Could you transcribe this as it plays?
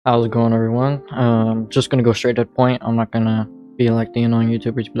How's it going, everyone? Just gonna go straight to the point. I'm not gonna be like the annoying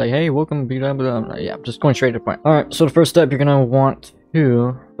YouTubers, be like, "Hey, welcome, blah blah blah." Yeah, I'm just going straight to the point. All right. So the first step, you're gonna want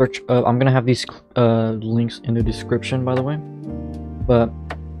to search. I'm gonna have these links in the description, by the way. But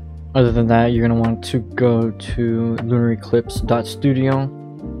other than that, you're gonna want to go to lunareclipse.studio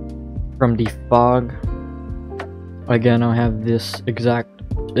from the fog. Again, I'll have this exact.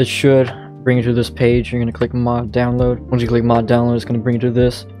 It should bring you to this page. You're gonna click mod download. Once you click mod download, it's gonna bring you to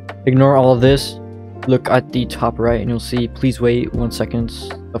this. Ignore all of this. Look at the top right and you'll see please wait 1 second,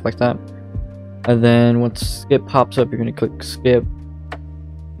 stuff like that. And then once skip pops up, you're gonna click skip.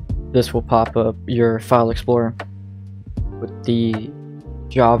 This will pop up your file explorer with the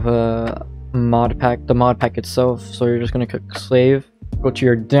Java mod pack, the mod pack itself. So you're just gonna click save, go to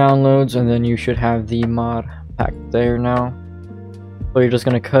your downloads, and then you should have the mod pack there now. So you're just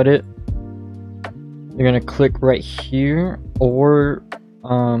gonna cut it. You're gonna click right here, or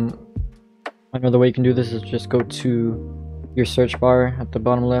another way you can do this is just go to your search bar at the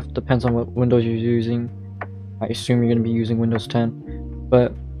bottom left. Depends on what Windows you're using. I assume you're gonna be using Windows 10,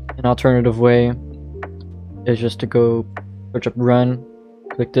 but an alternative way is just to go search up run,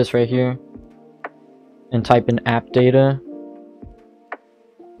 click this right here, and type in app data,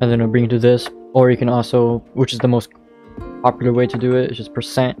 and then it'll bring you to this. Or you can also, which is the most popular way to do it, is just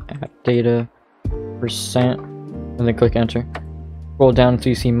 %app data %, and then click enter. Scroll down until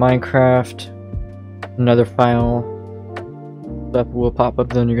you see Minecraft, another file that will pop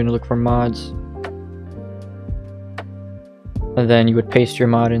up. Then you're going to look for mods, and then you would paste your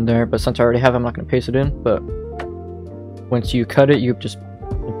mod in there, but since I already have it, I'm not going to paste it in. But once you cut it, you just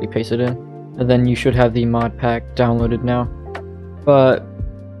simply paste it in, and then you should have the mod pack downloaded now. But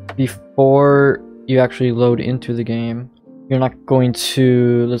before you actually load into the game, you're not going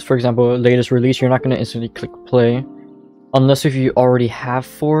to, let's for example, latest release, you're not going to instantly click play. Unless if you already have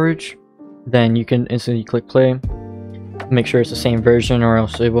Forge, then you can instantly click play. Make sure it's the same version, or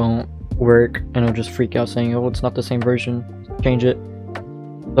else it won't work and it'll just freak out saying, oh, it's not the same version, change it.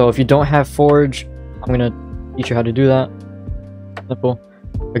 So if you don't have Forge, I'm going to teach you how to do that. Simple.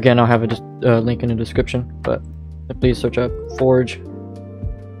 Again, I'll have a link in the description, but simply search up Forge.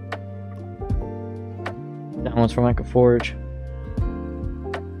 Downloads from Forge.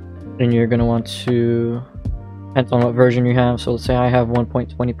 Then you're gonna want to, depends on what version you have. So let's say I have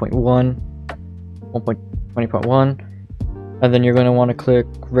 1.20.1, 1.20.1, and then you're gonna want to click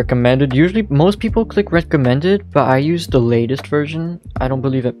recommended. Usually, most people click recommended, but I use the latest version. I don't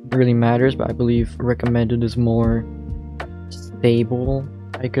believe it really matters, but I believe recommended is more stable,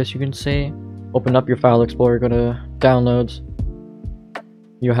 I guess you can say. Open up your file explorer, go to downloads.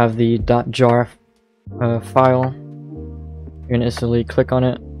 You have the .jar file. You're gonna instantly click on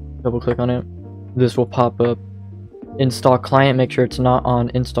it, double click on it. This will pop up install client. Make sure it's not on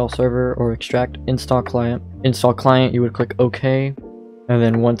install server or extract. Install client, you would click OK, and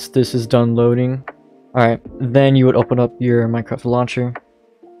then once this is done loading, alright, then you would open up your Minecraft launcher,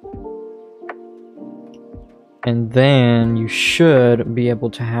 and then you should be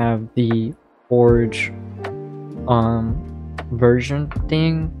able to have the Forge version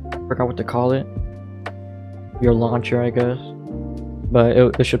thing. Forgot what to call it, your launcher, I guess, but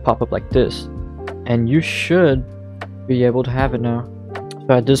it should pop up like this, and you should be able to have it now.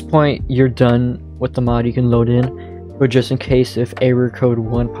 So at this point, you're done with the mod. You can load in, but just in case if error code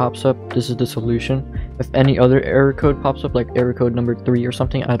 1 pops up, this is the solution. If any other error code pops up, like error code number 3 or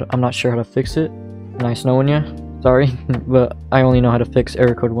something, I'm not sure how to fix it. Nice knowing ya. Sorry, but I only know how to fix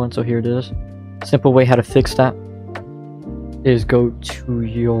error code 1, so here it is. Simple way how to fix that is go to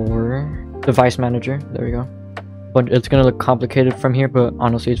your device manager. There we go. But it's gonna look complicated from here, but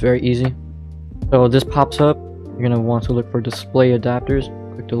honestly it's very easy. So this pops up, you're gonna want to look for display adapters,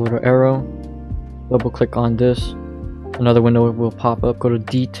 click the little arrow, double click on this, another window will pop up. Go to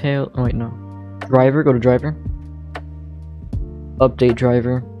detail, oh wait, no, driver, go to driver, update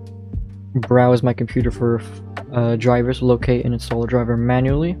driver, browse my computer for drivers, locate and install a driver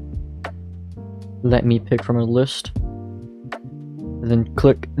manually. Let me pick from a list, and then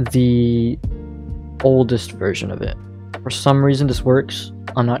click the oldest version of it. For some reason this works.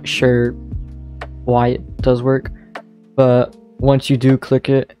 I'm not sure why it does work, but once you do click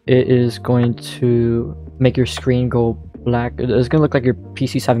it, it is going to make your screen go black. It's gonna look like your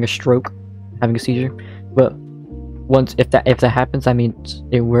PC's having a stroke, having a seizure. But once if that happens, that means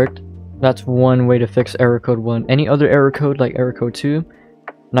it worked. That's one way to fix error code 1. Any other error code like error code 2,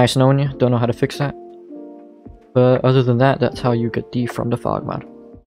 nice knowing you, don't know how to fix that. But other than that, that's how you get D from the fog mod.